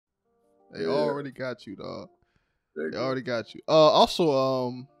They already got you, dog. They already got you.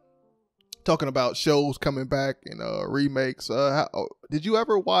 Talking about shows coming back and remakes. Did you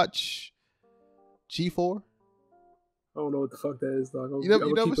ever watch G4? I don't know what the fuck that is, dog. You never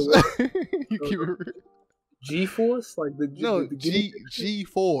you keep it G-Force? Like the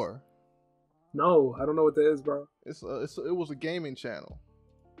G4. No, I don't know what that is, bro. It was a gaming channel.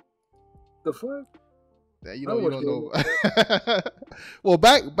 The fuck? Yeah, you don't know. Well,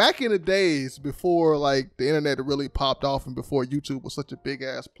 back in the days before like the internet really popped off and before YouTube was such a big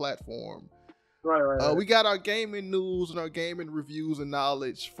ass platform. Right. We got our gaming news and our gaming reviews and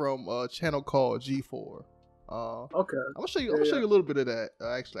knowledge from a channel called G4. Okay. I'm gonna show you a little bit of that.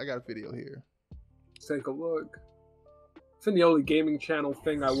 Actually, I got a video here. Let's take a look. I think the only gaming channel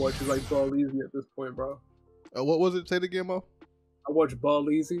thing I watch is like Ball Easy at this point, bro. What was it? Say it again, Mo. I watch Ball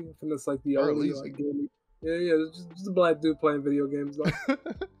Easy. I think that's like the only like gaming. Yeah. Just a black dude playing video games, though.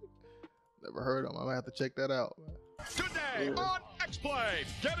 Never heard of him. I'm gonna have to check that out. Today on X-Play,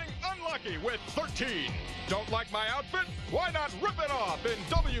 getting unlucky with 13. Don't like my outfit? Why not rip it off in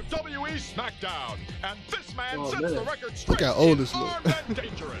WWE SmackDown? And this man sets the record straight. Look how old this looks. Armed and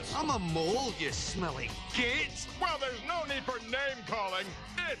dangerous. I'm a mole, you smelly kids. Well, there's no need for name calling.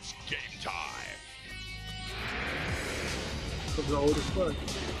 It's game time. It's old as fuck.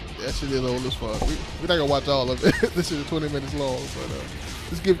 That shit is old as fuck. We're not gonna watch all of it. This shit is 20 minutes long, but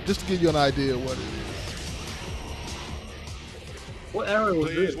just to give you an idea of what it is. What era was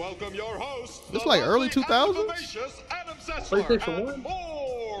this? Please welcome your host. It's like early 2000s. PlayStation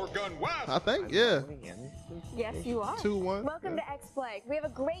 1? I think, yeah. Yes, you are. 2-1. Welcome to X-Play. We have a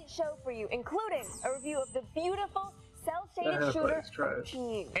great show for you, including a review of the beautiful cell-shaded shooter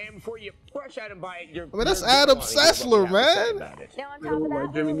 13. And before you rush out and buy it, that's Adam Sessler, man. Now on top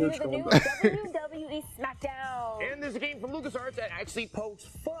of that, we review the new WWE SmackDown. And there's a game from LucasArts that actually pokes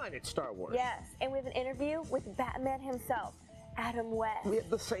fun at Star Wars. Yes, and we have an interview with Batman himself, Adam West. We have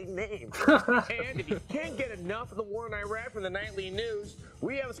the same name. And if you can't get enough of the war in Iraq from the nightly news,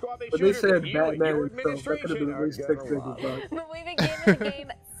 we have a squad-based shooter said that you and your Batman himself. That could have been at least 6 figures, But we've been giving the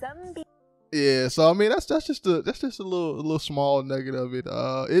game some beat. Yeah, so I mean that's just a little small nugget of it.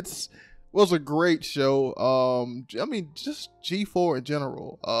 Was a great show. I mean just G4 in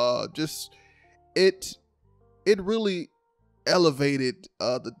general. It really elevated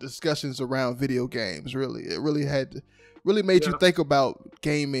the discussions around video games. Really, it really made you think about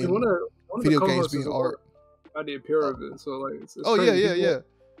gaming, one video games being art. I did pure of it, so like. It's yeah.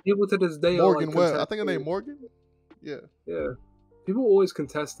 People to this day Morgan are like Webb. I think her name Morgan. Yeah. People always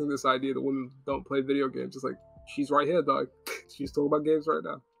contesting this idea that women don't play video games. It's like, she's right here, dog. She's talking about games right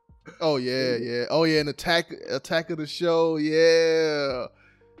now. Oh yeah. Oh yeah, and Attack of the Show, yeah.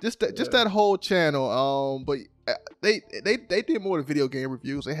 Just that whole channel. But they did more than video game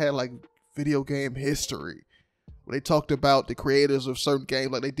reviews. They had like video game history. They talked about the creators of certain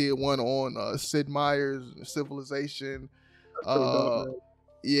games, like they did one on Sid Meier's Civilization.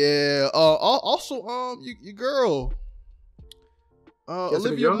 Yeah. Also, your girl.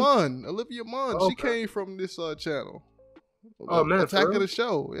 Olivia Munn. Oh, she came from this channel. Oh man, Attack of the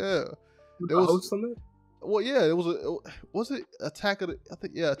Show. Yeah. There was Well, yeah, it was it Attack of the? I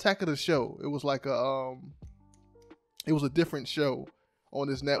think Attack of the Show. It was like it was a different show on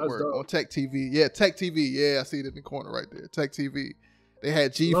this network on Tech TV. Yeah, Tech TV. Yeah, I see it in the corner right there. Tech TV. They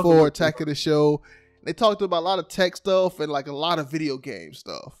had G4 Attack of the Show. They talked about a lot of tech stuff and like a lot of video game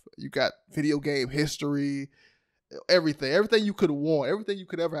stuff. You got video game history. Everything you could want, everything you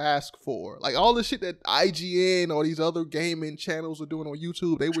could ever ask for. Like all the shit that IGN or these other gaming channels are doing on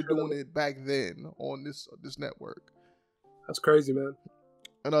YouTube, they were doing it back then on this network. That's crazy, man.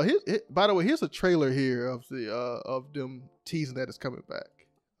 And by the way, here's a trailer here of them teasing that it's coming back.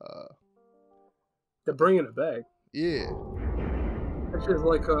 They're bringing it back. Yeah. That shit's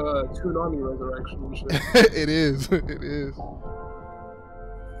like a Tsunami Resurrection and shit. It is. It is.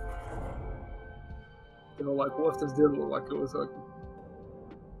 You know, like, what if this did look like it was ugly?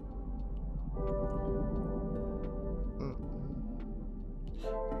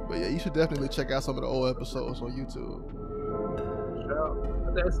 But yeah, you should definitely check out some of the old episodes on YouTube. Shout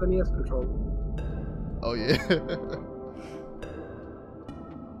out the SNES controller. Oh yeah.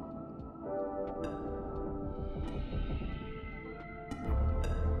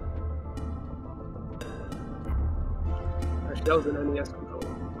 Actually, that was an NES controller.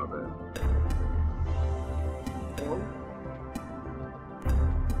 My bad.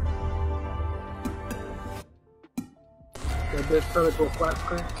 That bitch turned into a flat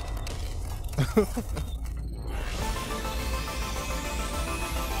screen.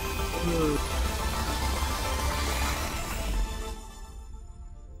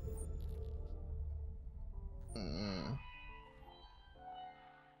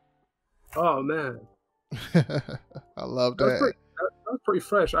 Oh man, I love that. That was pretty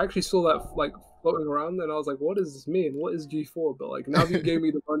fresh. I actually saw that like floating around, and I was like, "What does this mean? What is G4?" But like now that you gave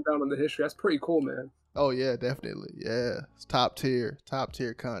me the rundown on the history, that's pretty cool, man. Oh yeah, definitely. Yeah, it's top tier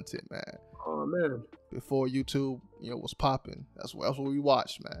content, man. Oh man. Before YouTube, was popping. That's what we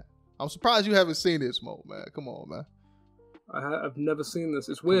watched, man. I'm surprised you haven't seen this, Mo, man. Come on, man. I've never seen this.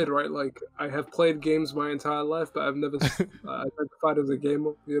 It's weird, right? Like I have played games my entire life, but I've never identified as a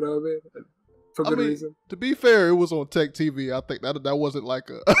gamer. You know what I mean? For good reason. To be fair, it was on Tech TV. I think that wasn't like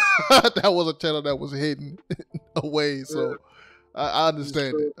a that was a channel that was hidden away. So yeah. I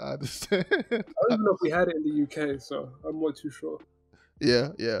understand it. I understand. I don't even know if we had it in the UK, so I'm not too sure. Yeah.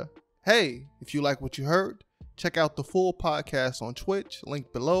 Hey, if you like what you heard, check out the full podcast on Twitch,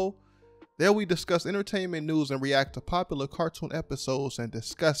 link below. There we discuss entertainment news and react to popular cartoon episodes and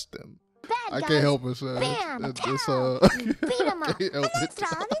discuss them. I can't help it, son. Beat 'em up, and then throw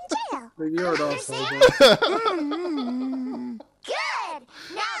 'em in jail. You're an asshole, Good.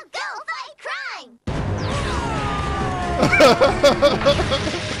 Now go fight crime.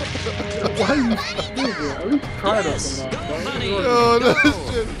 Why are you stupid? At least try it something. Yo, that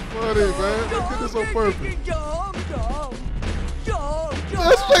shit is funny, man. They did this on purpose.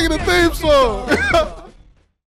 Let's play the theme song.